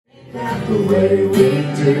Not the way we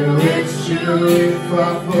do, it's true, we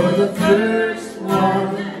fought for the first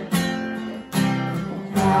one.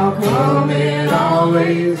 How come it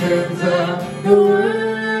always ends up the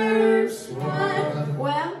worst one?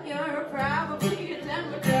 Well, you're probably a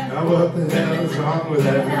Democrat. Now what the hell is wrong with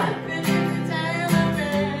that?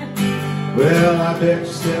 Well, I bet you're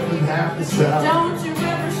stepping half the south. Don't you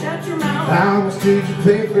ever shut your mouth. How much did you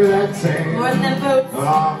pay for that tan? More than votes.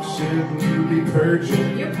 Oh, shouldn't you be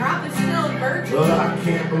purging? You're probably still a virgin. Well, I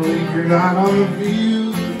can't believe you're not on the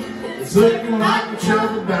View. It's looking like we're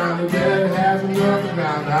trouble bound. The bed has another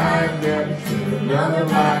round. I've never seen another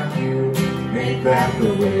like you. Ain't that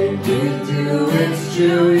the way we do? It's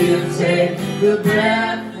true, you take the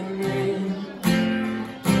breath from me.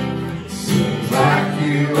 Seems like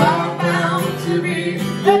you are bound to be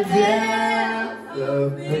the death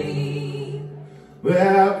of me.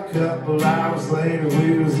 Well, a couple hours later,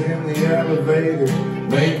 we was in the elevator,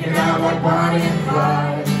 making out like Bonnie and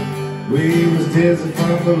Clyde. We was dizzy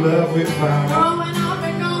from the love we found. Going up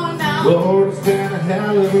and going down. Lord, it's been a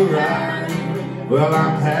hell of a ride. Well,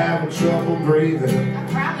 I'm having trouble breathing. I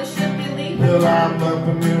probably should be leaving. Well, I'm up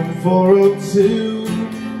in room 402.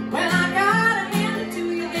 When I gotta hand it to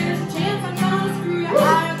you, there's a chance I'm gonna screw you.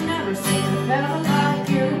 I have never seen a fellow like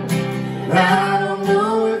you. I don't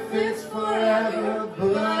know if it's forever,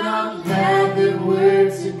 but I'm glad that we're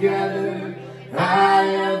together. I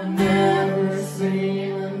have never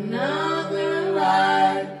seen another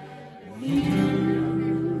like you.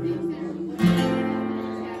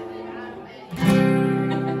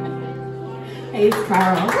 Hey,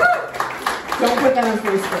 Carl. Don't put that on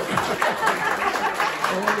Facebook.